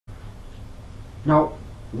Now,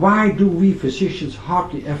 why do we physicians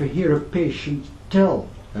hardly ever hear a patient tell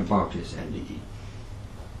about his NDE?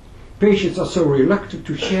 Patients are so reluctant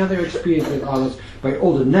to share their experience with others by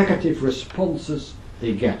all the negative responses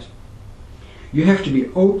they get. You have to be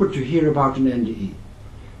open to hear about an NDE.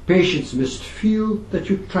 Patients must feel that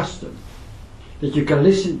you trust them, that you can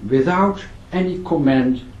listen without any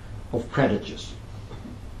comment of prejudice.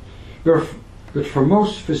 But for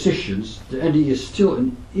most physicians, the NDE is still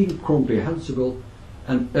an incomprehensible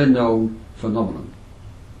and unknown phenomenon.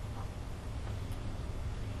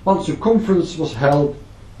 Once a conference was held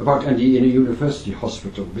about NDE in a university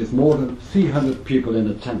hospital with more than 300 people in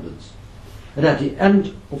attendance. And at the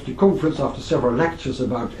end of the conference, after several lectures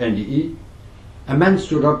about NDE, a man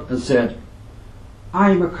stood up and said, "I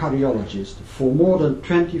am a cardiologist for more than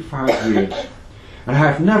 25 years and I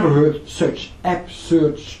have never heard such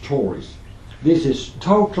absurd stories. This is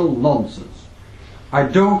total nonsense. I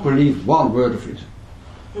don't believe one word of it."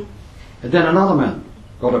 And then another man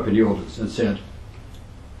got up in the audience and said,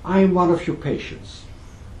 "I am one of your patients.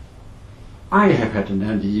 I have had an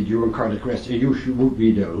NDE during cardiac arrest and you would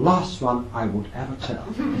be the last one I would ever tell."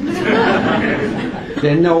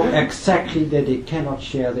 They know exactly that they cannot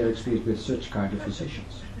share their experience with such kind of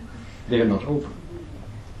physicians. They are not open.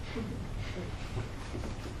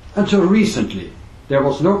 Until recently, there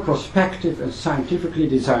was no prospective and scientifically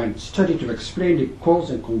designed study to explain the cause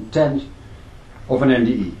and content of an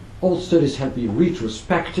NDE. All studies have been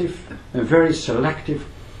retrospective and very selective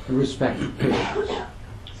in respect to patients.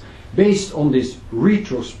 Based on this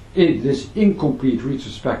incomplete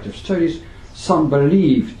retrospective studies, some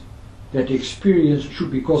believed that the experience should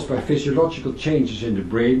be caused by physiological changes in the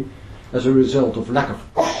brain as a result of lack of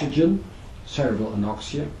oxygen, cerebral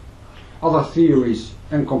anoxia. Other theories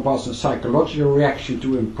encompass a psychological reaction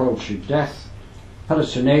to approaching death,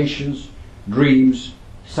 hallucinations, dreams,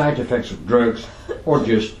 side effects of drugs, or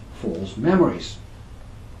just false memories.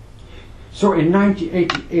 So in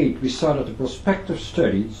 1988 we started a prospective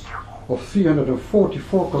studies of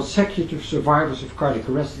 344 consecutive survivors of cardiac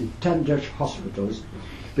arrest in 10 Dutch hospitals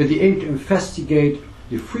with the aim to investigate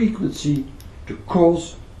the frequency, the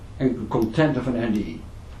cause and the content of an NDE.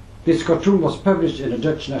 This cartoon was published in a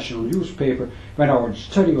Dutch national newspaper when our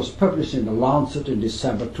study was published in The Lancet in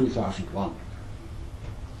December 2001.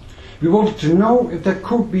 We wanted to know if there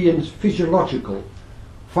could be a physiological,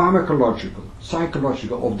 pharmacological,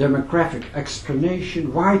 psychological or demographic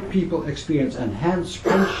explanation why people experience enhanced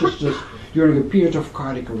consciousness during a period of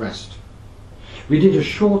cardiac arrest. We did a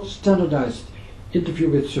short standardized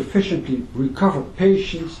interview with sufficiently recovered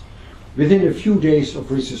patients within a few days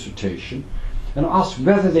of resuscitation and asked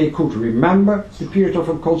whether they could remember the period of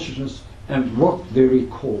unconsciousness and what they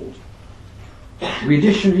recalled. We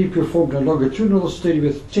additionally performed a longitudinal study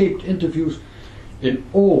with taped interviews of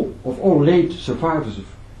all late survivors of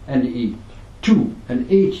NDE 2 and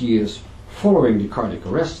 8 years following the cardiac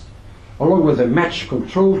arrest, along with a matched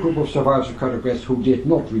control group of survivors of cardiac arrest who did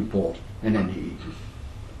not report an NDE.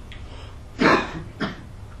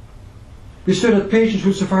 We studied patients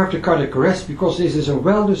who survived a cardiac arrest because this is a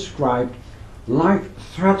well-described,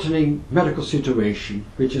 life-threatening medical situation,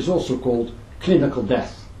 which is also called clinical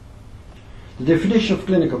death. The definition of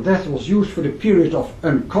clinical death was used for the period of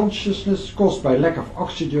unconsciousness caused by lack of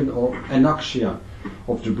oxygen or anoxia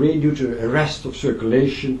of the brain due to arrest of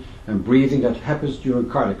circulation and breathing that happens during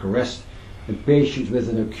cardiac arrest in patients with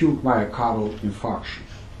an acute myocardial infarction.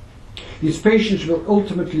 These patients will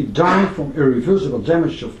ultimately die from irreversible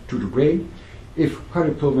damage to the brain if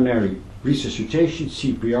cardiopulmonary resuscitation,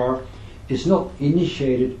 CPR, is not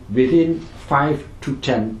initiated within 5 to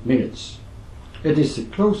 10 minutes. It is the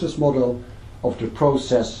closest model of the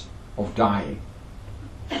process of dying.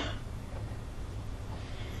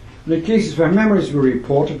 In the cases where memories were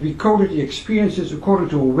reported, we coded the experiences according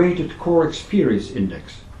to a weighted core experience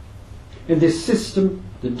index. In this system,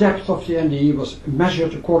 the depth of the NDE was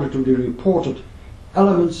measured according to the reported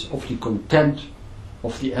elements of the content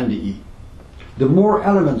of the NDE. The more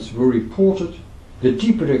elements were reported, the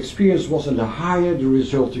deeper the experience was and the higher the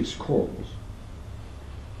resulting score was.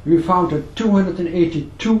 We found that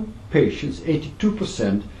 282 patients,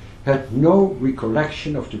 82%, had no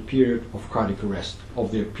recollection of the period of cardiac arrest,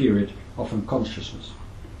 of their period of unconsciousness.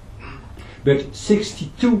 But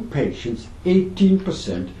 62 patients,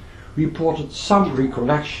 18%, reported some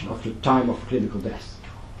recollection of the time of clinical death.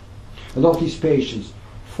 And of these patients,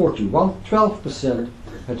 12%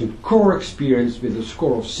 had a core experience with a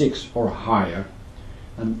score of 6 or higher,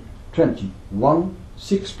 and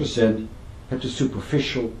 6% had a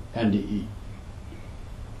superficial NDE.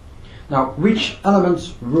 Now, which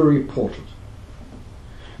elements were reported?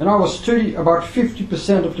 In our study, about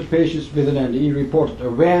 50% of the patients with an NDE reported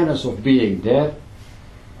awareness of being dead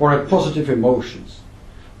or had positive emotions.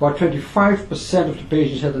 About 25% of the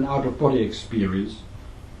patients had an out-of-body experience.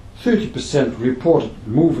 30% reported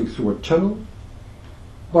moving through a tunnel.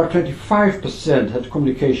 About 25% had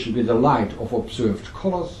communication with the light of observed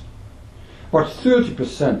colors. About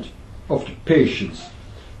 30% of the patients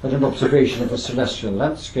had an observation of a celestial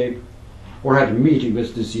landscape or had a meeting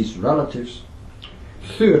with deceased relatives.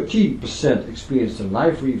 13% experienced a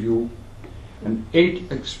live review and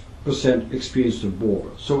 8% experienced a border.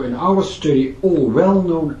 So in our study, all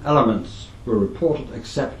well-known elements were reported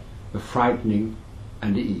except a frightening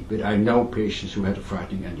NDE. But I know patients who had a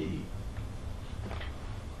frightening NDE.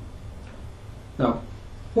 Now,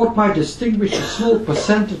 what might distinguish a small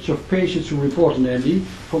percentage of patients who report an NDE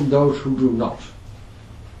from those who do not?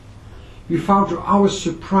 We found to our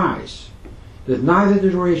surprise that neither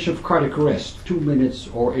the duration of cardiac arrest, 2 minutes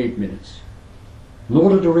or 8 minutes,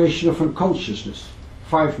 nor the duration of unconsciousness,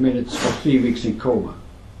 5 minutes or 3 weeks in coma,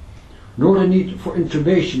 nor the need for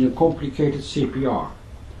intubation in complicated CPR,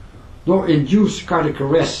 nor induced cardiac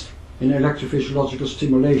arrest in electrophysiological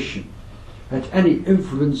stimulation had any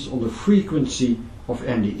influence on the frequency of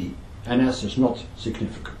NDE. NS is not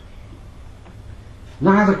significant.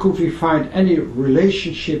 Neither could we find any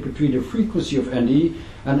relationship between the frequency of NDE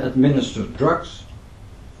and administered drugs,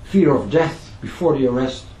 fear of death before the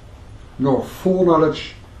arrest, nor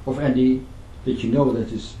foreknowledge of NDE, that you know that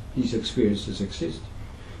these experiences exist,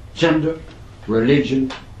 gender,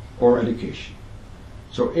 religion, or education.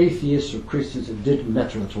 So atheists or Christians, it didn't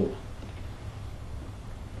matter at all.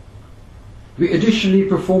 We additionally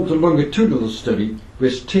performed a longitudinal study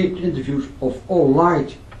with taped interviews of all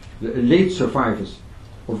late survivors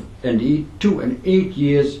of NDE 2 and 8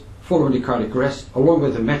 years following the cardiac arrest, along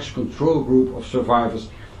with a matched control group of survivors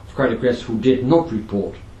of cardiac arrest who did not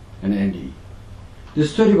report an NDE. The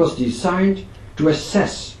study was designed to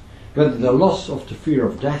assess whether the loss of the fear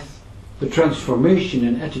of death, the transformation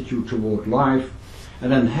in attitude toward life,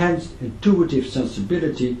 and enhanced intuitive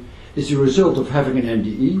sensibility is the result of having an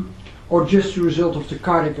NDE or just the result of the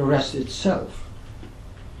cardiac arrest itself.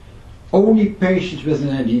 Only patients with an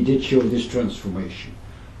NDE did show this transformation.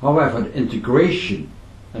 However, the integration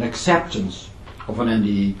and acceptance of an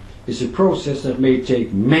NDE is a process that may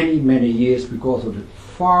take many, many years because of the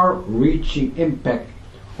far-reaching impact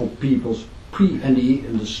on people's pre-NDE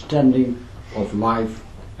understanding of life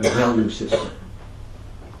and value system.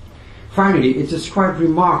 Finally, it is quite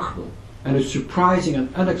remarkable and a surprising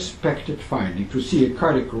and unexpected finding to see a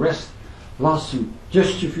cardiac arrest lasting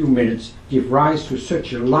just a few minutes give rise to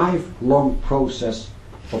such a lifelong process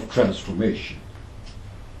of transformation.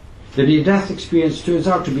 The near-death experience turns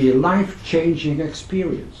out to be a life-changing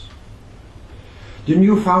experience. The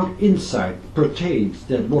newfound insight pertains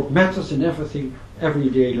that what matters in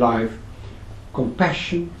everyday life,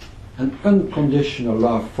 compassion and unconditional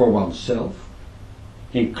love for oneself,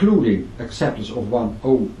 including acceptance of one's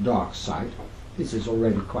own dark side, this is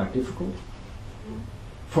already quite difficult,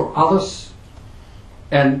 for others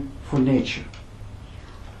and for nature.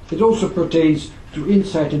 It also pertains to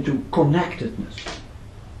insight into connectedness.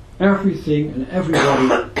 Everything and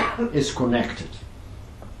everybody is connected.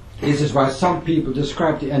 This is why some people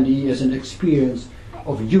describe the NDE as an experience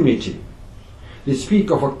of unity. They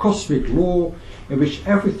speak of a cosmic law in which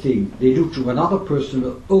everything they do to another person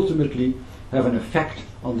will ultimately have an effect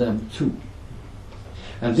on them too.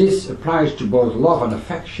 And this applies to both love and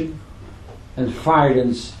affection, and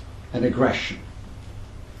violence and aggression.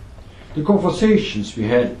 The conversations we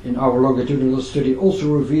had in our longitudinal study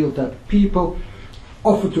also revealed that people,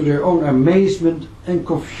 often to their own amazement and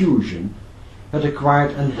confusion, had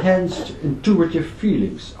acquired enhanced intuitive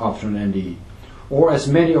feelings after an NDE, or as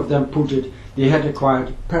many of them put it, they had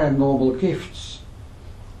acquired paranormal gifts.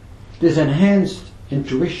 This enhanced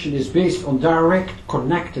intuition is based on direct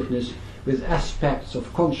connectedness with aspects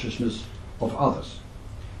of consciousness of others,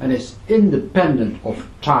 and is independent of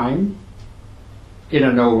time,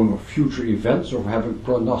 inner knowing of future events or having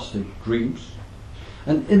prognostic dreams,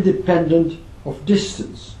 and independent of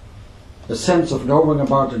distance, a sense of knowing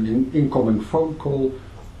about an incoming phone call,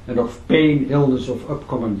 and of pain, illness, of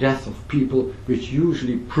upcoming death of people, which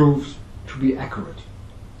usually proves to be accurate.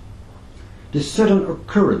 The sudden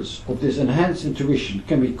occurrence of this enhanced intuition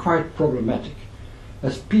can be quite problematic,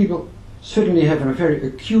 as people suddenly have a very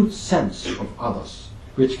acute sense of others,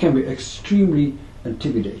 which can be extremely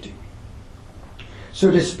intimidating.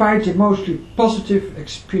 So despite the mostly positive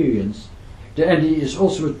experience, the NDE is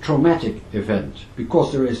also a traumatic event,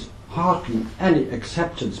 because there is hardly any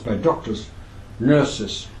acceptance by doctors,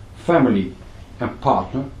 nurses, family and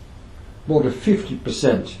partner, more than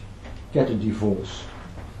 50% get a divorce,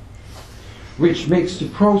 which makes the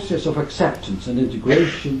process of acceptance and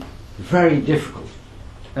integration very difficult.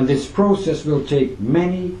 And this process will take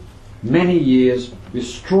many, many years with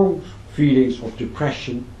strong feelings of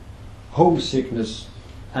depression, homesickness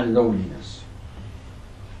and loneliness.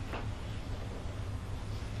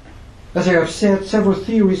 As I have said, several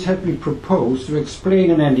theories have been proposed to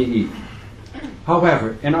explain an NDE.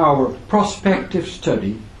 However, in our prospective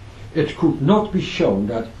study, it could not be shown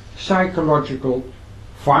that psychological,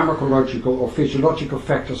 pharmacological or physiological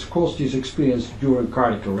factors cause this experience during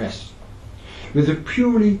cardiac arrest. With a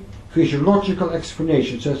purely physiological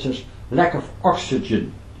explanation, such as lack of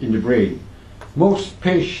oxygen in the brain, most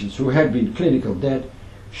patients who had been clinical dead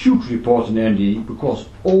should report an NDE, because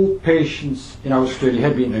all patients in our study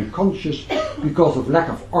had been unconscious because of lack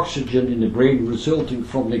of oxygen in the brain resulting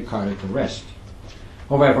from the cardiac arrest.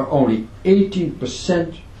 However, only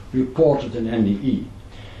 18% reported an NDE.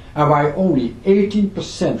 And why only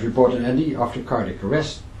 18% report an NDE after cardiac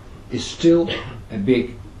arrest is still a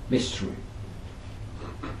big mystery.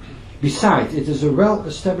 Besides, it is a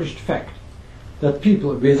well-established fact that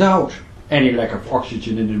people without any lack of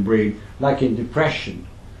oxygen in the brain, like in depression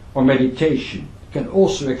or meditation, can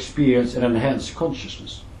also experience an enhanced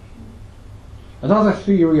consciousness. Another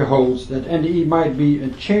theory holds that NDE might be a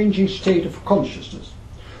changing state of consciousness,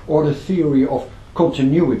 or the theory of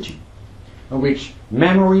continuity, in which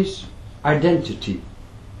memories, identity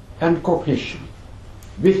and cognition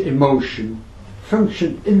with emotion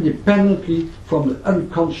function independently from the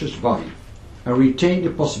unconscious body and retain the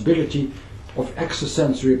possibility of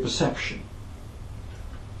extrasensory perception.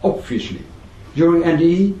 Obviously, during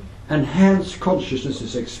NDE, enhanced consciousness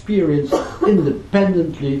is experienced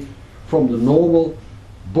independently from the normal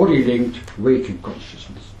body-linked waking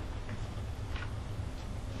consciousness.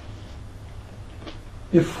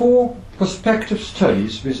 In 4 prospective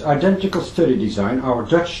studies with identical study design, our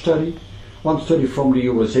Dutch study, 1 study from the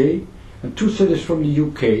USA and 2 studies from the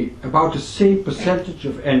UK, about the same percentage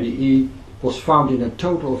of NDE was found in a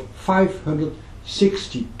total of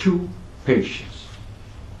 562 patients.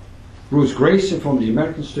 Bruce Grayson from the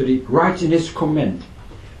American study writes in his comment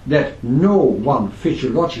that no one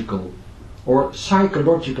physiological or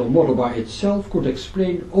psychological model by itself could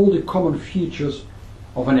explain all the common features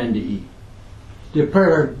of an NDE. The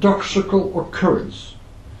paradoxical occurrence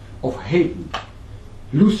of heightened,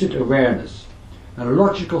 lucid awareness and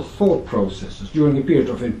logical thought processes during a period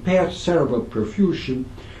of impaired cerebral perfusion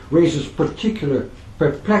raises particular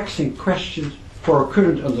perplexing questions for our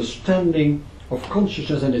current understanding of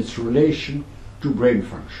consciousness and its relation to brain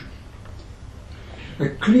function. A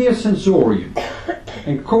clear sensorium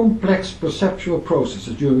and complex perceptual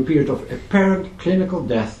processes during a period of apparent clinical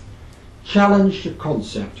death challenge the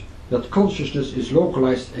concept that consciousness is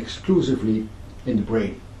localized exclusively in the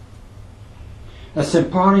brain. As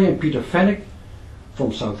Sempari and Peter Fennick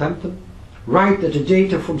from Southampton write that the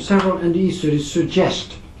data from several NDE studies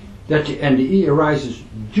suggest that the NDE arises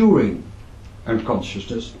during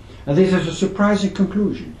unconsciousness, and this is a surprising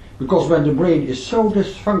conclusion, because when the brain is so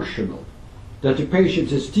dysfunctional that the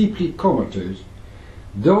patient is deeply comatose,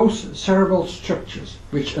 those cerebral structures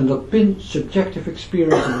which underpin subjective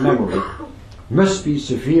experience and memory must be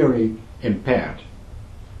severely impaired.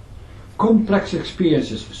 Complex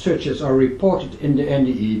experiences such as are reported in the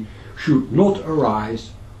NDE should not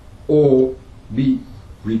arise or be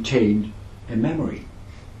retained in memory.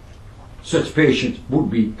 Such patients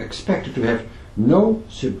would be expected to have no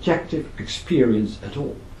subjective experience at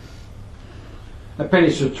all. And Penny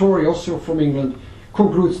Sartori, also from England,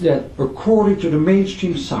 concludes that according to the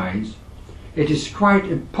mainstream science, it is quite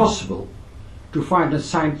impossible to find a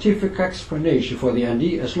scientific explanation for the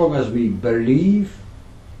NDE as long as we believe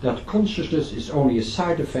that consciousness is only a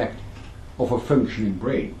side effect of a functioning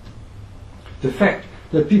brain. The fact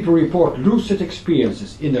that people report lucid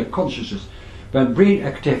experiences in their consciousness when brain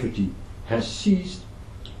activity has ceased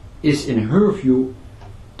is, in her view,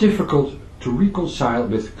 difficult to reconcile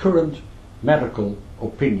with current medical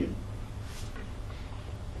opinion.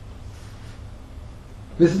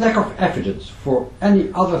 With lack of evidence for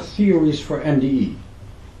any other theories for NDE,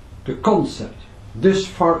 the concept thus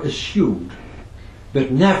far assumed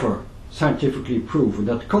but never scientifically proven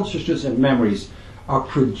that consciousness and memories are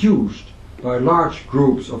produced by large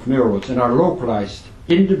groups of neurons and are localized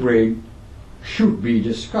in the brain should be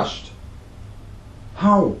discussed.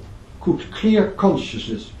 How could clear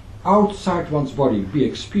consciousness outside one's body be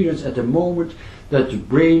experienced at the moment that the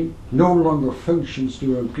brain no longer functions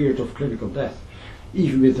during a period of clinical death,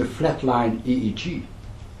 even with a flatline EEG?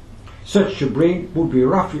 Such a brain would be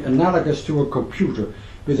roughly analogous to a computer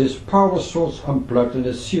with its power source unplugged and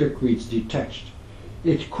its circuits detached.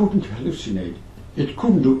 It couldn't hallucinate. It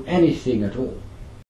couldn't do anything at all.